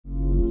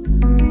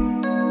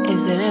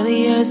Is it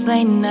early or it's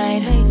late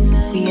night?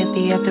 We at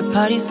the after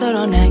party, so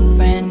don't act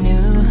brand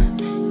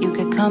new. You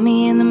could call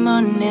me in the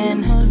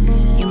morning.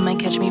 You might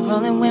catch me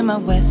rolling with my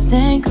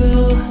Western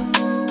crew.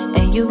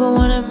 And you gon'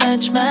 wanna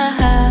match my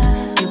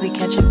high. You be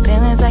catching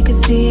feelings, I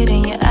can see it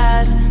in your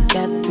eyes.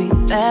 Got 3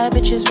 bad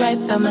bitches right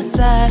by my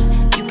side.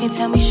 You can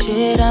tell me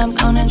shit, I'm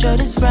gonna enjoy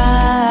this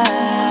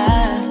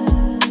ride.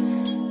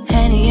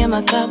 Henny in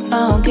my cup,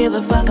 I don't give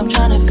a fuck, I'm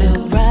tryna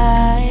feel right.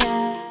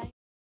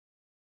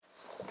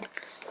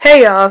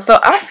 Hey y'all, so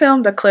I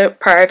filmed a clip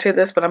prior to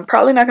this, but I'm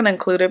probably not going to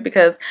include it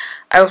because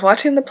I was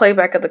watching the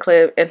playback of the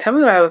clip and tell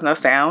me why there was no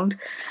sound.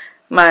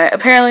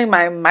 Apparently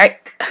my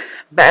mic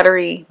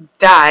battery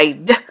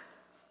died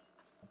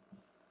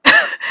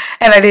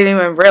and I didn't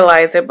even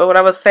realize it, but what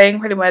I was saying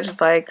pretty much is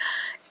like,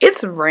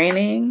 it's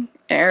raining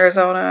in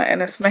Arizona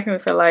and it's making me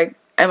feel like,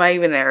 am I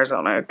even in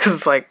Arizona? Because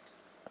it's like,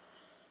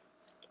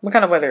 what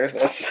kind of weather is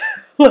this?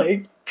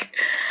 Like,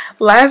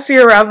 last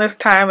year around this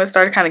time it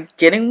started kind of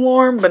getting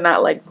warm, but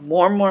not like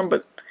warm,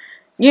 but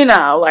you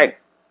know, like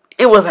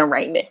it wasn't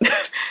raining.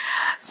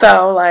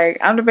 So like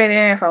I'm debating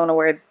if I want to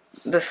wear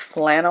this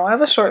flannel. I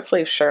have a short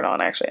sleeve shirt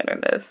on actually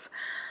under this,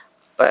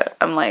 but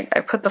I'm like, I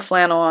put the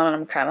flannel on and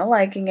I'm kind of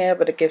liking it,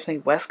 but it gives me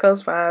West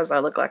Coast vibes. I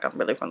look like I'm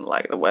really from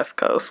like the West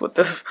Coast with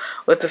this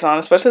on,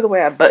 especially the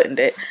way I buttoned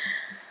it.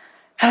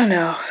 I don't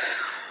know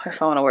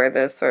if I want to wear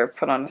this or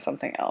put on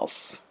something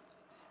else.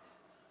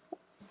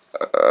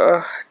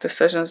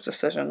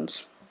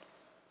 Decisions.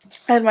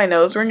 I had my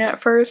nose ring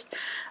at first,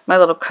 my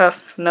little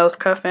nose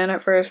cuff in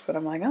at first, but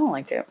I'm like, I don't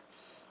like it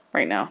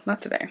right now.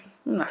 Not today.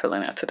 I'm not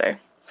feeling that today.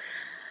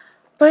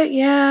 But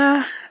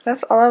yeah,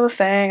 that's all I was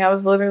saying. I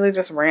was literally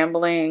just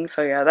rambling.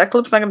 So yeah, that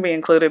clip's not gonna be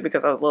included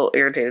because I was a little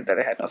irritated that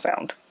it had no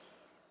sound.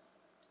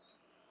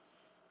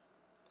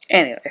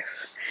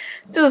 Anyways,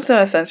 just to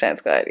my Sunshine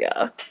Squad,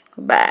 y'all.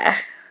 Bye.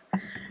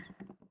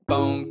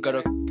 Bone got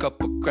a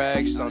couple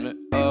cracks on it.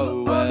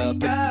 Oh well,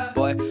 big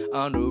boy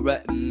on the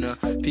retina.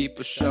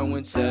 People show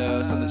and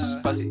tell. Something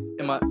spicy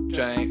in my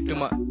drink. Do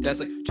my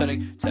dance like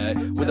Channing Tag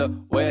with a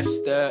way I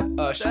stare.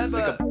 She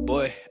make a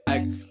boy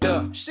act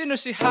dumb. She know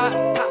she hot.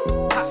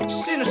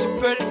 She know she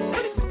pretty.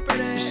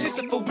 She's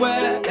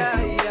self-aware.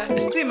 The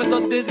steam is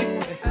all dizzy.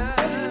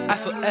 I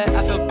feel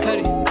I feel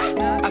petty.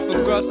 I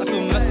feel gross. I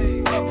feel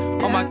messy.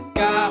 Oh my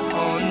god.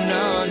 Oh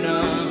no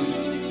no.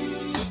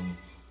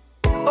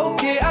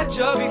 Okay, I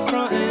just be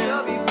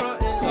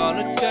frontin',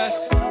 solid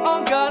chest.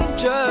 On God, I'm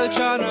just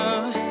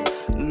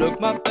tryna look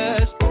my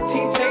best.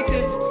 Team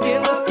tainted,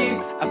 skin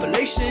looking,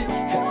 Appalachian,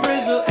 head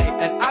bristle,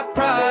 and I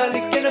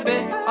probably get a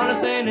bit on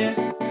saying this.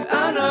 No.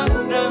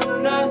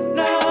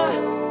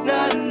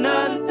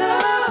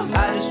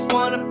 I just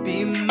wanna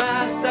be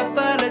myself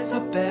a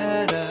little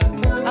better.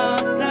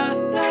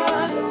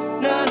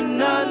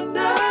 No.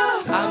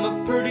 I'm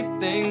a pretty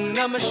thing,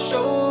 I'ma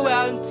show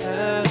out and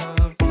tell.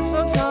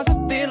 Sometimes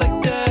I feel like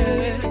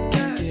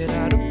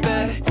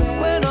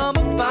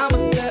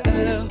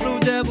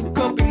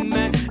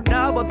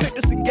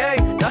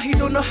he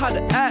don't know how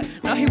to act.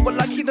 Now he would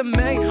like he the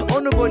main. Oh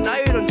no boy, now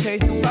you don't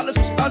change. The silence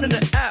was found in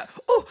the app.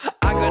 Ooh,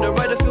 I got a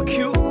right to feel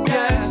cute,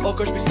 yeah. Oh,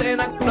 girls be saying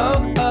I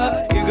blow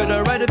up. You got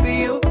a right to be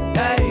you,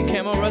 hey.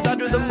 Cameras, I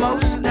do the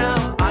most now.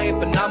 I ain't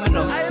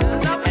phenomenal,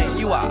 and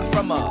you are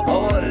from a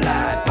old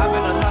life. I've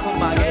been on top of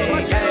my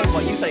game.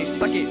 While you say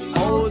suck it,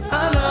 hoes.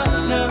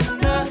 No.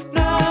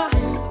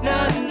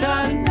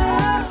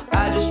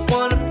 I just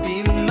wanna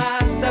be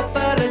myself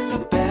a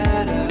little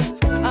better.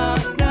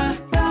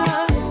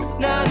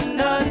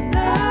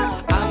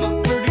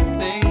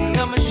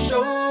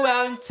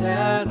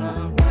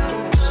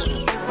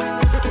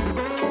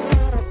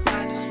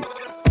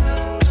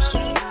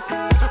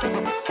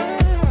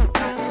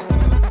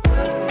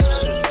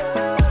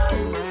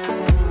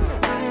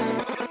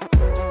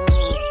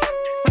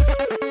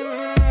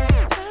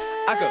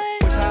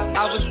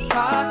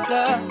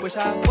 Wish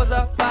I was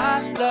a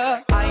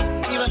bachelor. I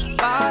ain't even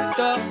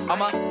bother all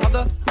my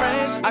other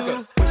friends. I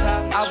could wish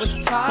I was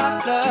a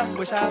toddler.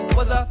 Wish I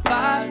was a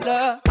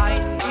bachelor. I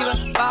ain't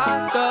even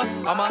bother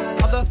all my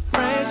other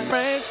friends.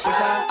 Wish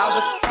I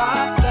was a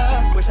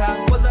toddler. Wish I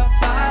was a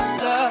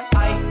bachelor.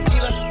 I ain't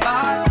even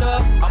bother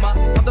all my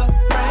other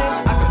friends.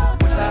 I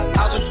could wish I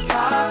was a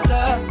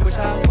toddler. Wish I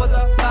was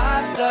a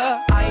bachelor.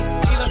 I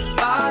ain't even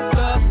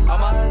bother all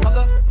my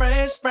other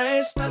friends.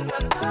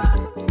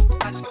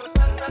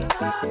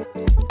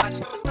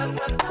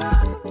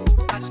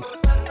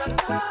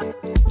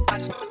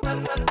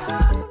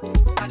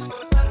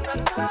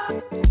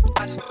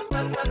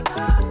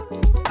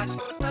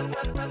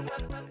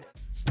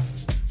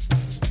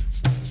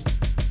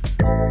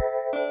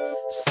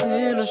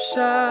 Sin or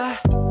shy,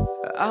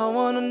 I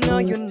wanna know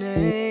your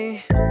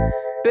name.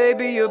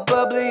 Baby, you're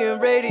bubbly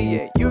and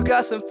radiant. You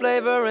got some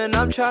flavor and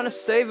I'm trying to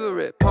savor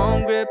it.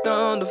 Palm gripped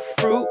on the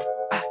fruit,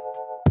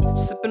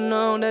 sipping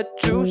on that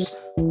juice,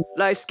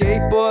 like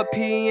skateboard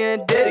P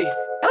and Diddy.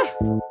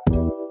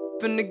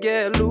 Finna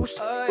get loose.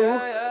 Ooh.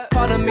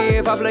 Pardon me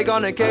if I flake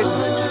on occasion.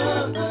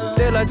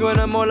 Daylight when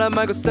I'm more like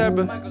Michael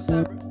Cera.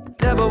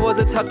 Never was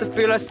the type to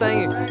feel like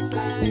singing.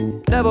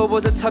 Never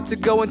was the type to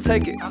go and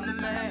take it.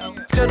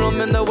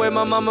 Gentleman, the way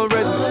my mama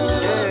raised me.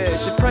 Yeah,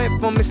 she's praying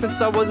for me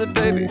since I was a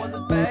baby.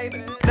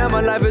 Now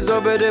my life is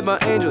orbited by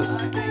angels.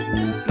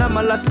 Now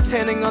my life's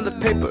obtaining on the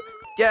paper.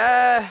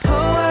 Yeah.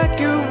 Oh,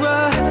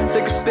 Acura,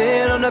 take a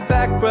spin on the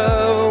back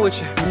row with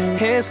your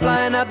hands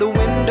flying out the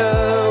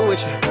window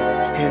with you.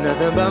 Ain't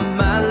nothing but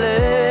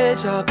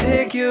mileage. I'll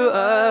pick you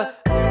up.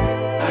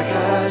 I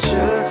got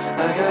you,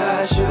 I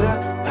got you,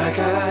 I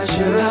got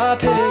you. I'll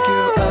pick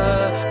you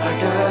up. I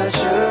got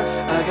you,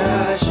 I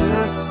got you,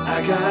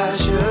 I got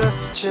you.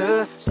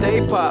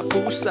 Stay pop,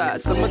 poolside,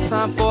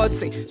 summertime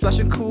 14.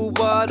 Splashing cool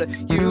water,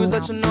 use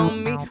that you know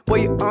me.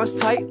 Wear your arms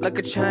tight like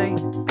a chain.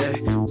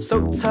 Yeah,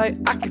 so tight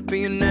I can feel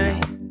your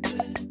name.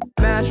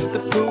 Match with the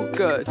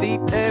puka,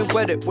 deep and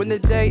wetted. When the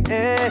day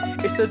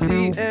ends, it's so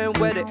deep and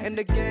wetted, and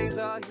the gangs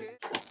are here.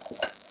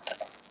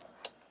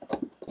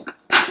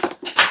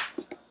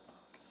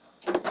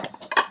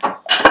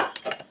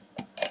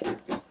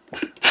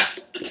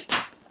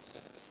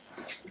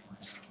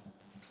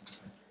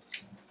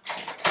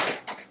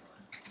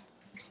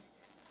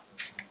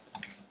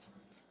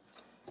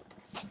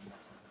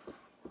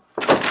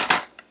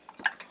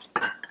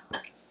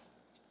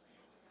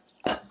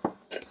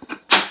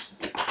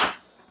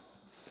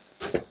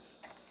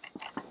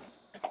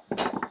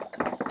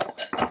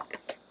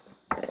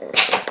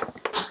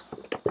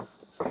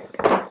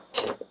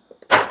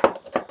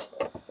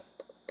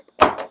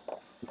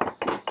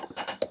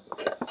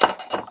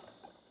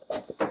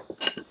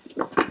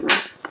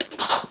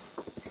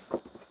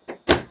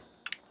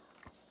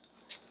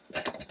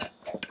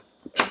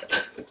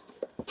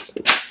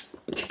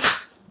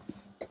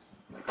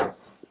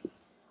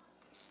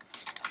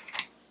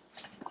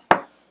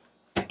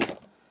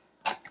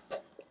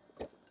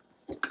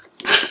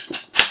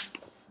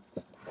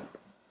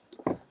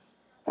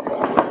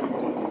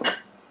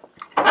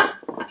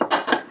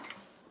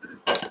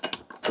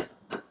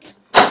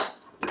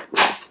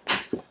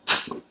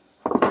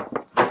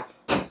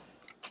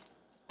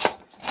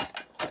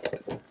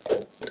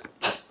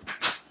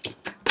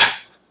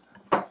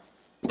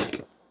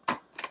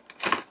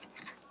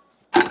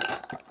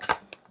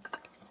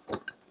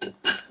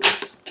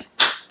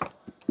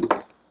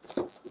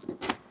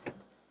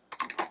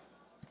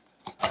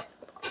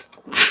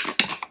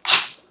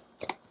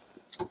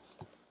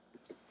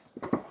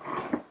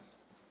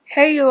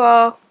 Hey, you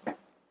all.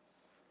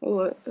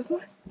 What is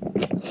my?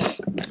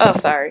 Oh,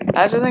 sorry.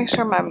 I was just making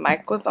sure my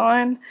mic was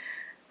on.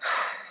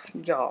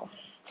 Y'all,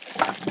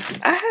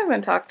 I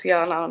haven't talked to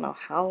y'all in I don't know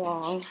how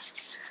long.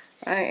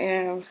 I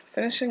am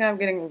finishing up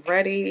getting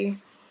ready.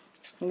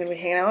 I'm gonna be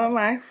hanging out with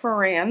my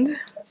friend.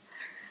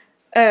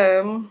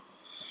 Yeah.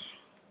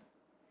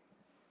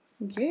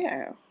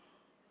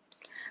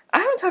 I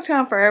haven't talked to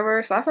y'all in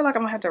forever, so I feel like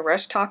I'm gonna have to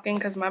rush talking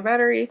because my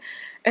battery,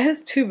 it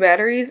has 2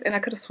 batteries, and I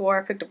could have swore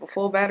I picked up a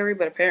full battery,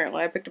 but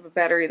apparently I picked up a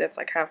battery that's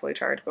like halfway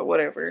charged, but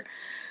whatever.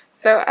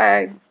 So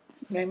I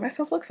made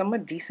myself look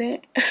somewhat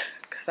decent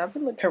because I've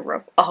been looking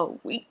rough all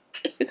week.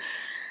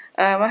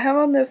 I have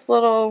on this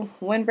little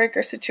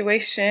windbreaker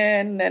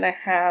situation, and I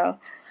have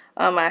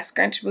my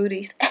scrunch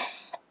booties,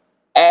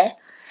 and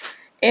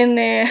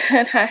then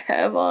I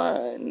have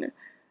on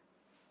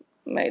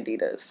my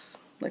Adidas,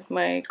 like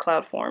my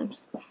cloud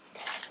forms.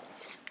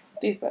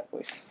 These bad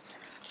boys.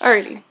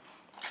 Alrighty.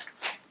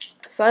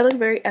 So I look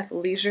very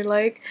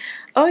athleisure-like.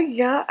 Oh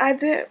yeah, I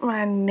did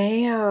my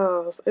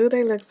nails. Oh,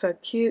 they look so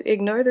cute.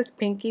 Ignore this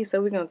pinky,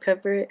 so we're gonna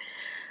cover it.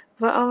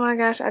 But oh my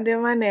gosh, I did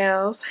my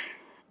nails.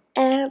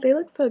 And they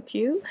look so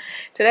cute.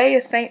 Today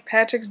is St.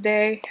 Patrick's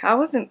Day. I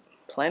wasn't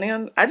planning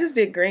on, I just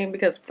did green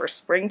because for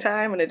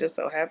springtime, and it just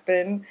so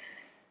happened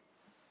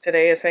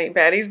today is St.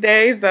 Patty's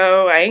Day,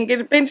 so I ain't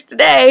getting pinched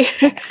today.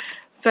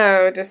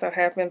 So it just so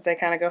happens they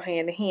kind of go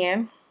hand in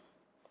hand.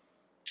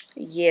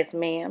 Yes,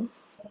 ma'am.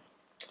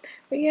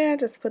 But yeah, I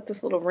just put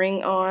this little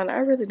ring on. I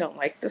really don't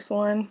like this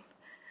one,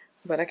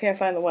 but I can't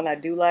find the one I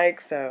do like,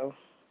 so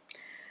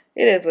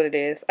it is what it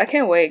is. I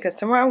can't wait because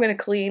tomorrow I'm going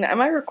to clean. I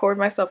might record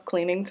myself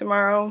cleaning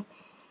tomorrow.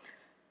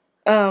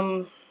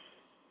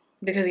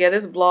 Because yeah,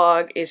 this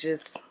vlog is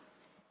just,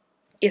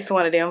 it's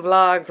one of them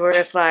vlogs where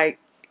it's like,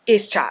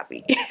 it's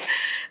choppy.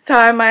 So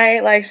I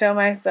might like show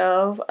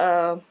myself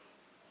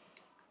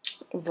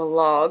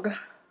vlog.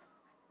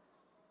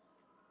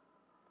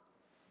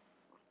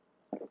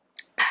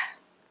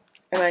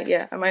 And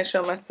yeah, I might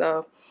show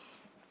myself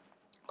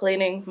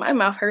cleaning. My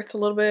mouth hurts a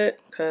little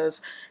bit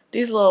because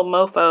these little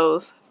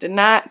mofos did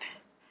not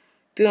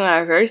do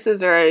my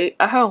braces right.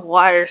 I have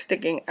wires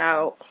sticking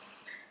out.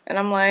 And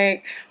I'm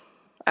like,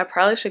 I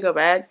probably should go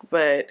back,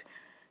 but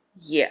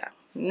yeah,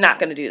 not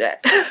gonna do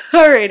that.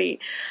 Alrighty.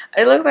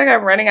 It looks like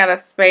I'm running out of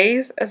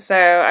space,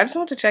 so I just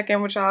want to check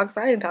in with y'all because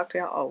I didn't talk to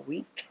y'all all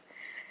week.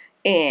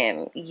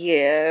 And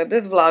yeah,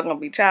 this vlog gonna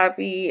be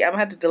choppy. I'm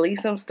gonna have to delete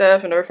some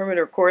stuff in order for me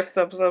to record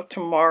some stuff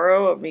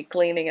tomorrow of me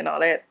cleaning and all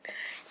that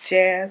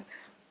jazz.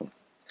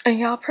 And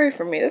y'all pray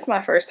for me. This is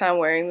my first time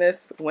wearing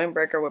this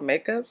windbreaker with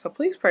makeup, so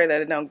please pray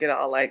that it don't get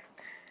all like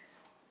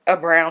a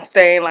brown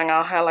stain, like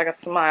I'll have like a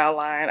smile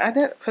line. I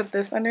did put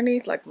this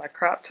underneath like my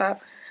crop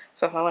top,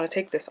 so if I want to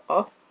take this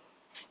off.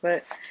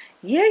 But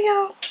yeah,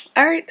 y'all.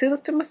 Alright,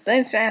 toodles to my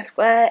sunshine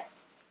squad.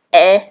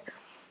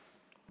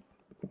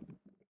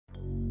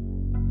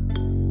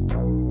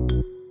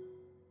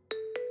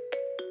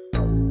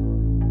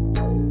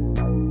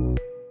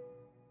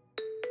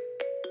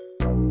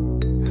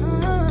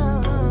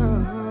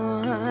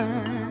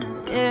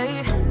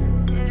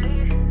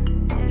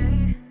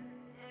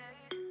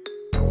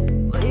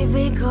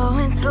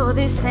 Going through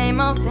these same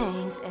old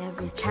things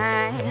every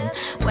time.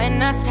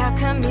 When I stop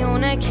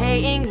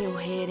communicating, you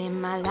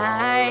hitting my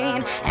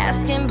line,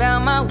 asking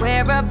about my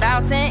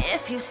whereabouts and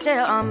if you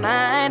still on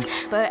mine.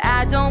 But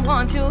I don't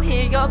want to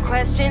hear your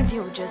questions,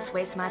 you just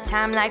waste my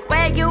time. Like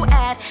where you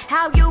at,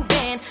 how you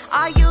been,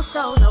 are you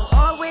solo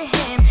or with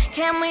him?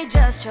 Can we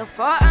just chill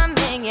for a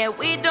minute?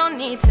 We don't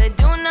need to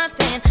do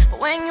nothing, but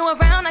when you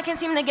around I can't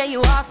seem to get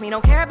you off me.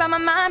 Don't care about my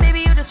mind,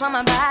 baby, you just want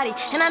my body.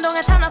 And I don't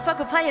got time to fuck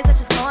with players that's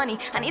just corny.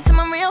 I need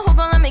someone real who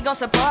gon' let me go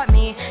support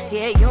me.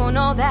 Yeah, you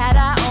know that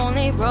I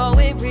only roll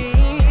with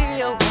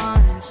real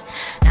ones,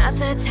 not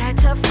the type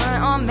to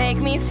front or make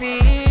me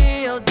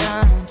feel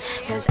dumb.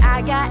 Cause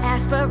I got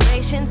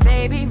aspirations,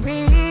 baby,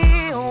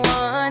 real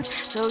ones.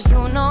 So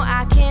you know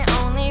I can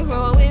only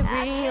roll with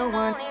real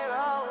ones.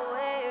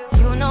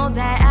 You know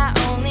that I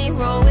only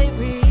roll with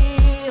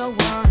real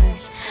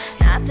ones,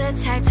 not the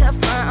type to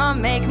front or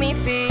make me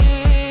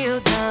feel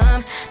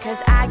dumb.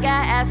 Cause I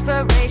got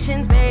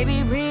aspirations,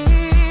 baby,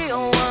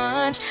 real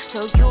ones.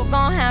 So you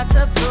gon' have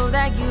to prove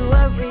that you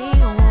a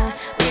real one,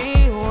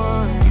 real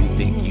one. You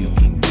think you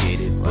can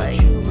get it,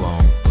 but you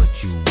won't,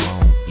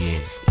 yeah.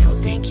 You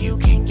think you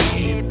can get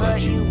it,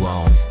 but you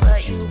won't,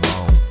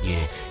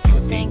 yeah. You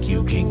think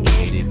you can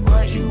get it,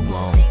 but you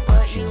won't,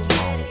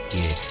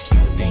 yeah. You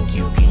think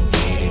you can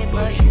get it,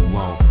 but you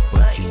won't,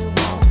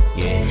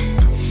 yeah.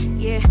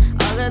 Yeah,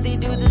 all of these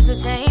dudes is the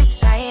same,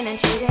 lying and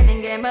cheating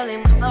and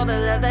gambling. All the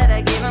love that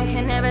I give them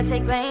can never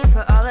take blame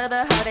for all of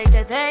the heartache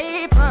that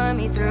they put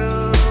me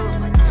through.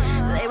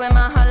 Play with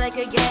my heart like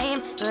a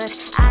game, but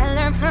I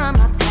learned from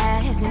my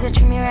past. Need to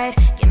treat me right,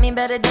 give me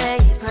better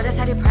days. Put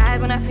aside your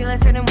pride when I feel a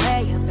certain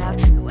way about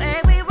the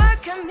way we were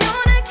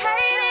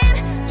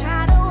communicating.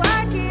 Try to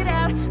work it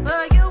out,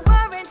 but you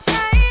weren't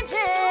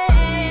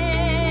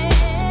changing,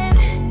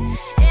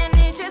 and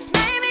it just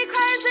made me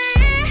crazy.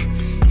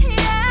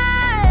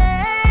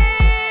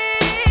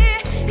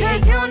 Yeah,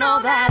 you know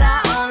that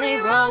I only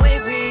roll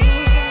with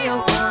real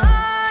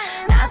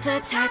ones, not the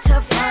type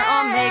to front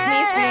or make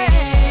me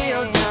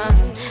feel dumb.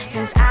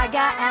 Cause I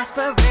got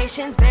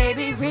aspirations,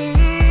 baby,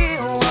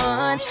 real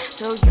ones.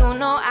 So you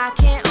know I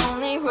can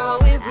only roll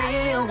with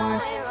real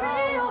ones.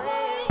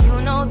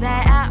 You know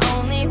that I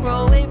only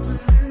roll with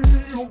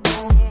real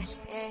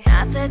ones,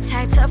 not the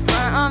type to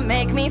front or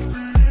make me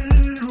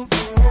feel.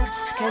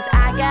 Cause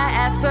I got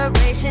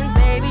aspirations,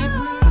 baby,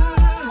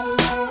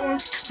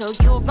 so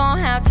you gon'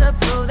 have to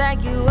prove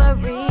that you a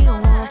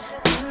real one.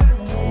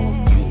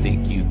 You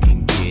think you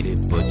can get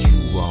it, but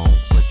you won't,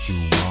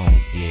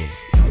 yeah.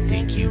 You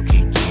think you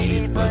can get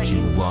it, but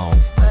you won't,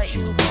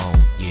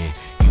 yeah.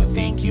 You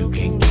think you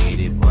can get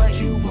it,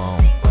 but you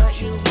won't,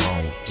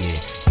 yeah.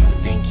 You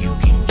think you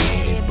can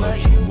get it,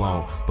 but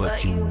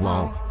you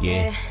won't,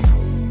 yeah.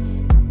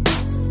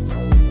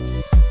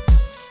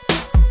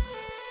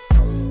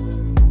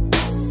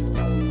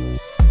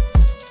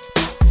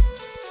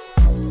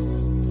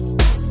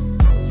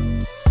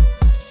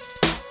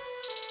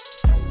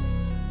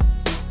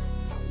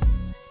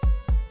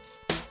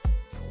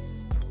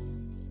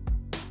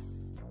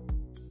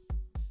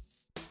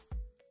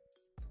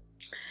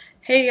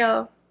 Hey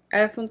y'all, I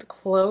just want to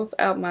close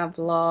out my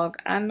vlog.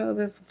 I know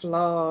this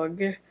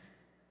vlog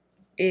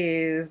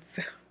it's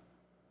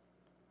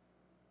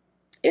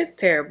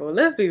terrible.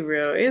 Let's be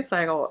real. It's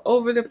like all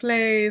over the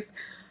place.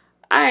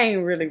 I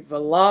ain't really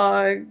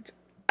vlogged.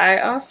 I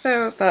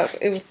also thought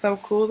it was so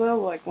cool though,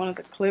 like one of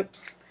the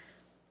clips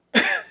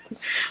that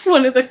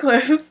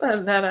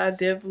I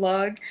did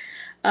vlog.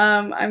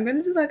 I'm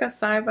gonna do like a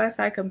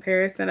side-by-side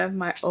comparison of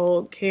my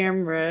old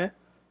camera,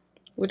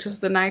 which is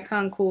the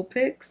Nikon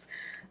Coolpix.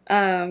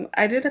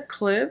 I did a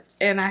clip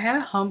and I had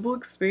a humble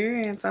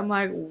experience. I'm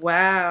like,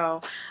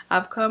 wow,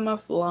 I've come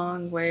a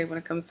long way when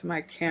it comes to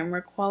my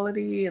camera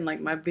quality and like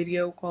my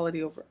video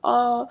quality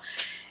overall.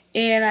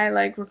 And I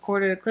like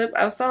recorded a clip.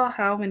 I saw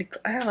how many,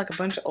 I had like a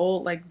bunch of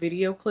old like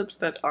video clips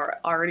that are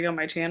already on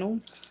my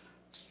channel.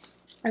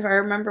 If I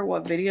remember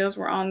what videos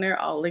were on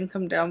there, I'll link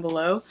them down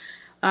below.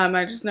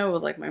 I just know it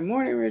was like my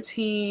morning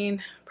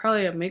routine,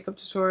 probably a makeup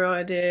tutorial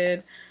I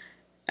did,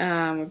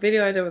 a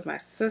video I did with my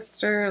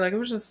sister. Like it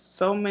was just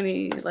so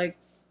many like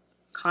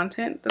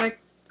content that I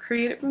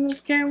created from this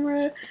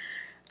camera.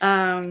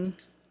 And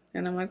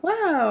I'm like,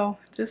 wow,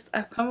 just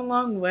I've come a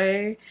long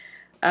way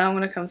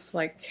when it comes to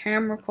like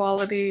camera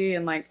quality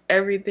and like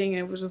everything.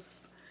 And it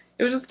was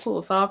just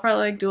cool. So I'll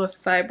probably like do a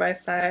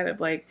side-by-side of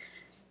like,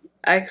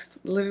 I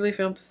literally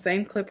filmed the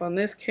same clip on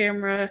this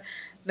camera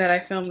that I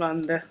filmed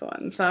on this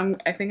one. So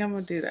I think I'm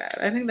gonna do that.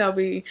 I think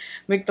that'll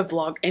make the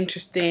vlog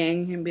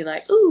interesting and be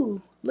like,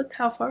 ooh, look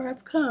how far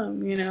I've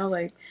come, you know,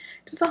 like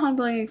just a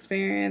humbling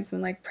experience,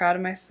 and like proud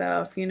of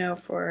myself, you know,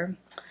 for,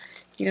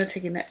 you know,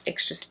 taking that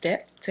extra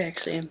step to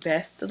actually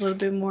invest a little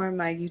bit more in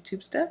my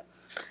YouTube stuff.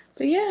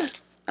 But yeah,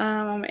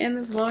 I'm in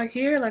this vlog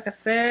here. Like I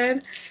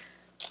said,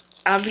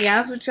 I'll be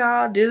honest with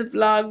y'all, this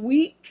vlog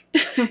week,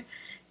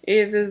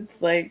 it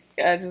is like,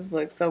 I just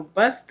look so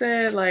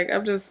busted. Like, I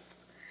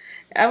was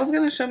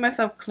gonna show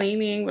myself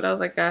cleaning, but I was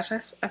like, gosh,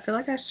 I feel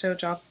like I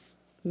showed y'all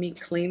me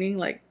cleaning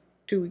like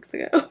 2 weeks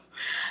ago.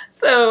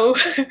 So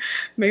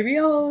maybe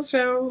I'll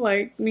show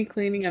like me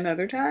cleaning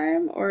another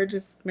time, or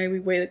just maybe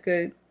wait a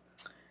good,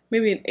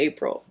 maybe in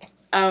April.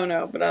 I don't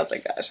know, but I was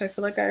like, gosh, I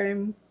feel like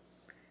I'm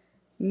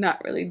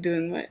not really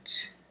doing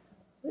much.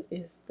 What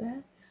is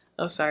that?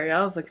 Oh, sorry,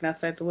 I was looking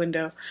outside the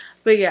window.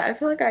 But yeah, I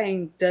feel like I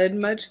ain't done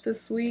much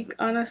this week,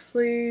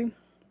 honestly.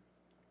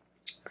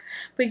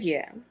 But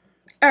yeah.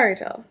 Alright,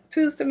 y'all.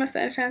 Tuesday, my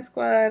Sunshine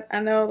Squad. I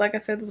know, like I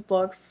said, this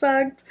vlog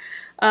sucked.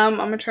 I'm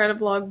gonna try to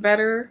vlog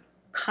better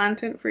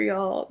content for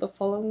y'all the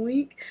following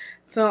week.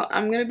 So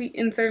I'm gonna be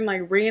inserting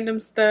like random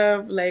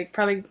stuff, like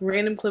probably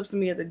random clips of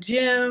me at the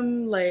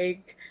gym.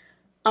 Like,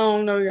 I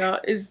don't know, y'all.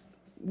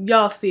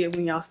 Y'all see it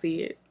when y'all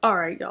see it.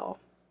 Alright, y'all.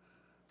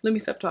 Let me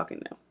stop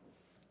talking now.